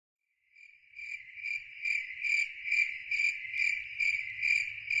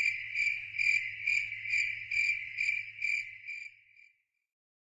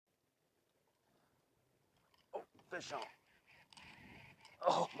fish on.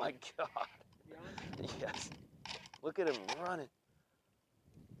 Oh my God. Yes. Look at him running.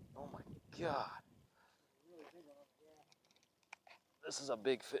 Oh my God. This is a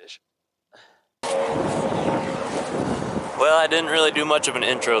big fish. Well, I didn't really do much of an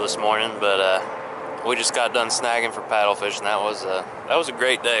intro this morning, but we just got done snagging for paddlefish, and that was a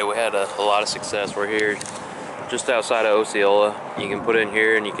great day. We had a lot of success. We're here just outside of Osceola. You can put in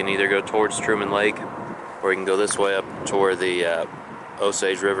here and you can either go towards Truman Lake, or you can go this way up to where the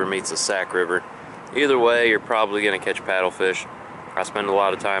Osage River meets the Sac River. Either way, you're probably going to catch paddlefish. I spend a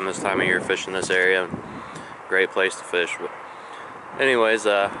lot of time this time of year fishing this area. Great place to fish. But anyways,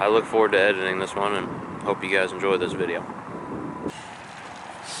 I look forward to editing this one and hope you guys enjoy this video.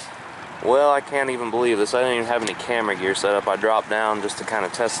 Well, I can't even believe this. I didn't even have any camera gear set up. I dropped down just to kind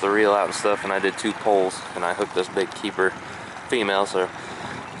of test the reel out and stuff, and I did 2 poles, and I hooked this big keeper, female, so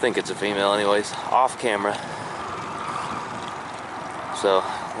I think it's a female anyways, off camera. So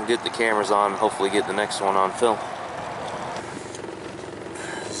we'll get the cameras on and hopefully get the next one on film.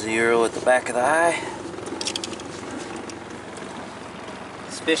 0 at the back of the eye.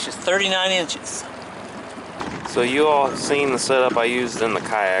 This fish is 39 inches. So you all have seen the setup I used in the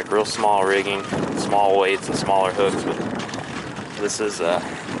kayak, real small rigging, small weights and smaller hooks, but this is,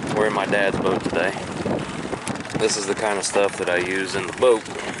 we're in my dad's boat today. This is the kind of stuff that I use in the boat.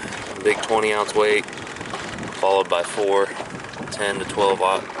 Big 20-ounce weight, followed by 4 10 to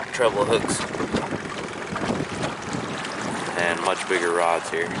 12-aught treble hooks, and much bigger rods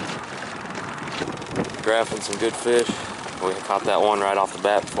here. Graphing some good fish. We caught that one right off the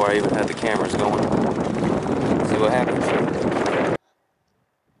bat before I even had the cameras going. See what happens.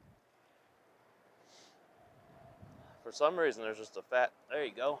 For some reason, there's just a fat. There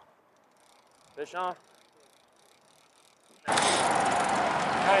you go. Fish on.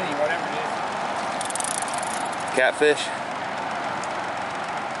 Tiny, whatever it is. Catfish.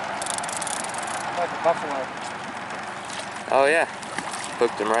 Like a buffalo. Oh yeah.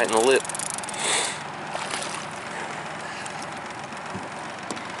 Hooked him right in the lip.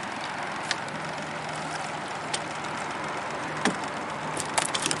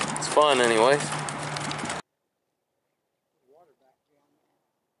 It's fun anyways.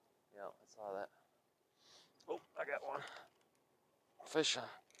 Yeah, I saw that. Oh, I got one. Fish on.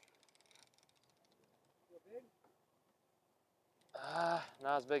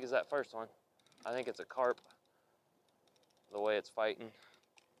 Not as big as that first one. I think it's a carp, the way it's fighting.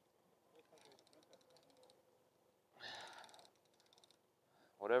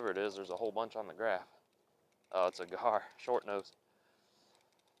 Whatever it is, there's a whole bunch on the graph. Oh, it's a gar, short nose.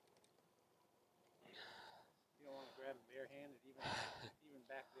 You don't want to grab them barehanded, even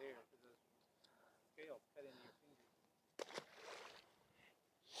back there, because the scales cut into your fingers.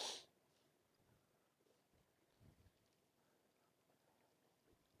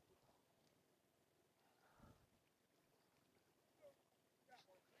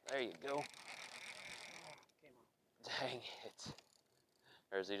 There you go. Dang it.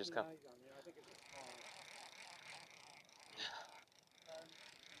 Or is he just coming? I think it's a small one.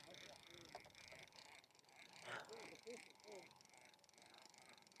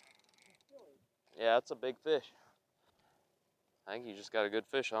 Yeah, that's a big fish. I think you just got a good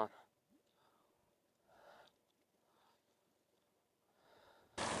fish on.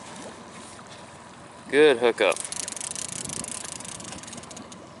 Good hookup.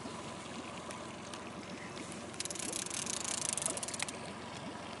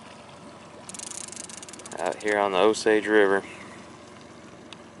 Out here on the Osage River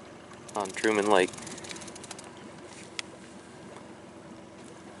on Truman Lake.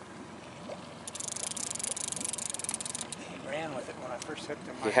 He ran with it when I first hooked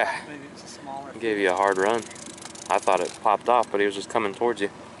him. Yeah. Maybe it's a smaller. Gave you a hard run. I thought it popped off, but he was just coming towards you.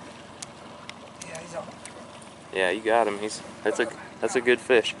 Yeah, he's on. Yeah, you got him. That's a good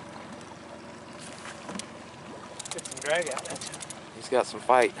fish. Get some drag out, don't you? He's got some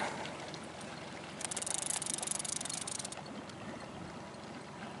fight.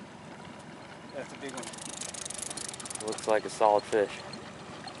 That's a big one. Looks like a solid fish.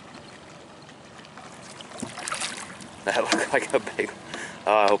 That looked like a big one.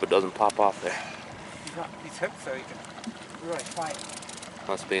 Oh, I hope it doesn't pop off there. He's hooked so he can really fight.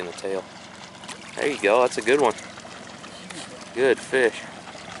 Must be in the tail. There you go. That's a good one. Good fish.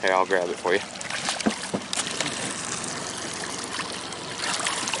 Here, I'll grab it for you.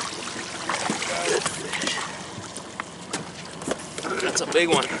 Good fish. That's a big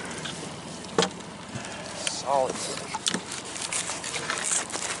one. Solid fish.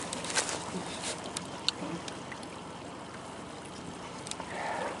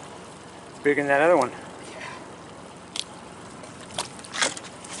 Bigger than that other one.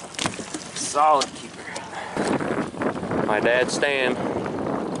 solid keeper. My dad Stan,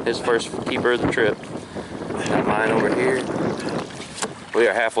 his first keeper of the trip. Got mine over here. We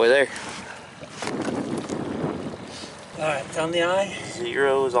are halfway there. Alright, it's on the eye.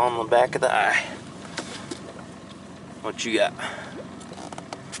 0 is on the back of the eye. What you got?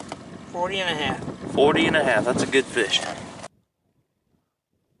 40 and a half. 40 and a half, that's a good fish.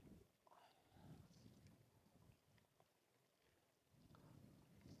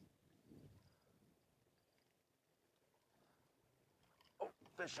 Oh,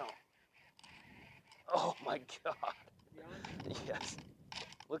 fish on. Oh my God. Yes.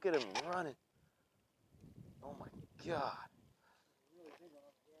 Look at him running. Oh my God.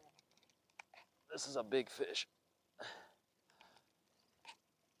 This is a big fish.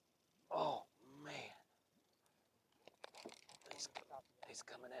 Oh man. He's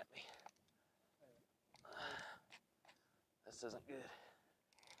coming at me. This isn't good.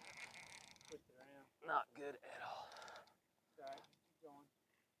 Not good at all.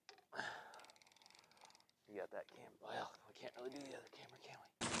 You got that camera. Well, we can't really do the other camera, can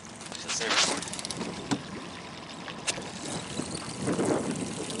we? Just there.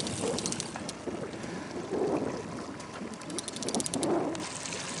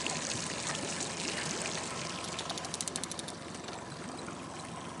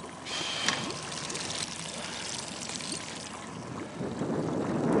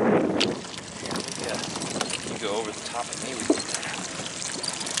 You go over the top of me.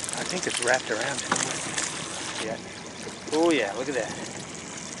 I think it's wrapped around it. Yeah. Oh yeah, look at that.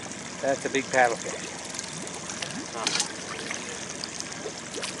 That's a big paddlefish.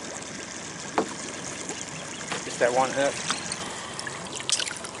 Just that one hook.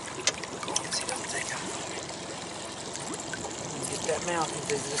 Get that mouth.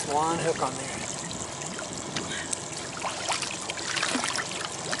 There's just one hook on there.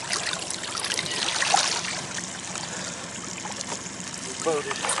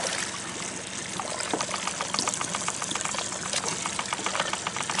 Loaded.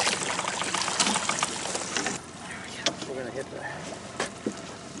 We're gonna hit the.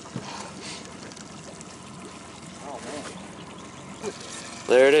 Oh man.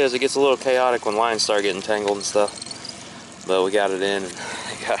 There it is. It gets a little chaotic when lines start getting tangled and stuff. But we got it in, and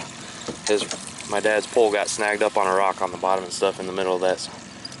my dad's pole got snagged up on a rock on the bottom and stuff in the middle of that. So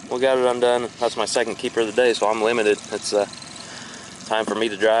we got it undone. That's my second keeper of the day, so I'm limited. It's time for me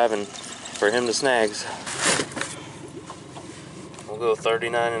to drive and for him to snag. So we'll go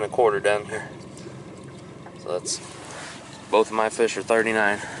 39 and a quarter down here. So that's both of my fish are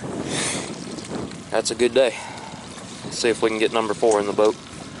 39. That's a good day. Let's see if we can get number 4 in the boat.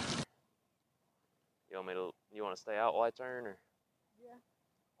 You want to stay out wide turn, or? Yeah.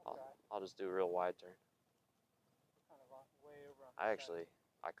 I'll just do a real wide turn. I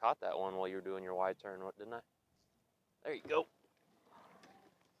caught that one while you were doing your wide turn, didn't I? There you go.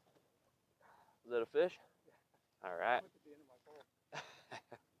 Is that a fish? Yeah. All right.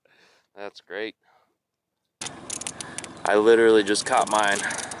 That's great. I literally just caught mine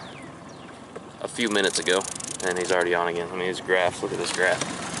a few minutes ago, and he's already on again. I mean, his graphs, look at this graph.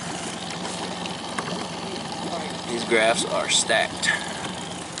 These graphs are stacked.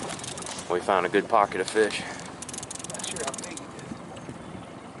 We found a good pocket of fish. Not sure how big it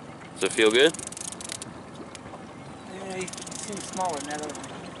is. Does it feel good? Yeah, he seems smaller than that other one.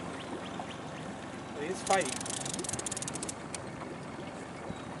 But he's fighting.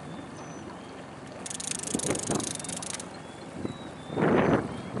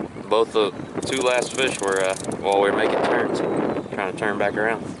 Both the 2 last fish were while we were making turns, trying to turn back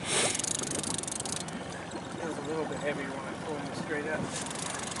around. It was a little bit heavier when I pulled him straight up.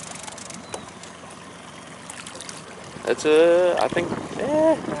 That's I think,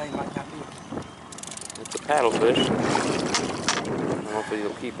 Yeah, he might not be. it's a paddlefish. I don't know if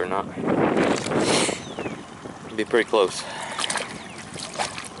he'll keep or not. It'd be pretty close.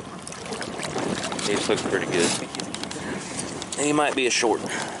 He just looks pretty good. He might be a short.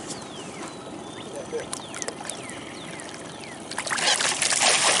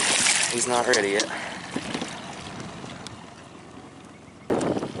 He's not ready yet.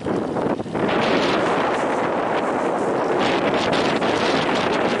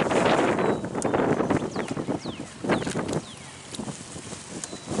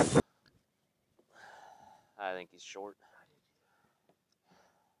 I think he's short.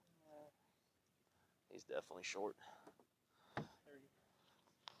 He's definitely short.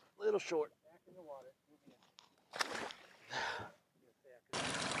 Little short. Back in the water.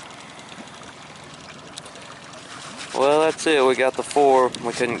 Well, that's it. We got the 4.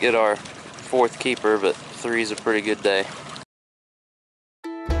 We couldn't get our 4th keeper, but 3's a pretty good day.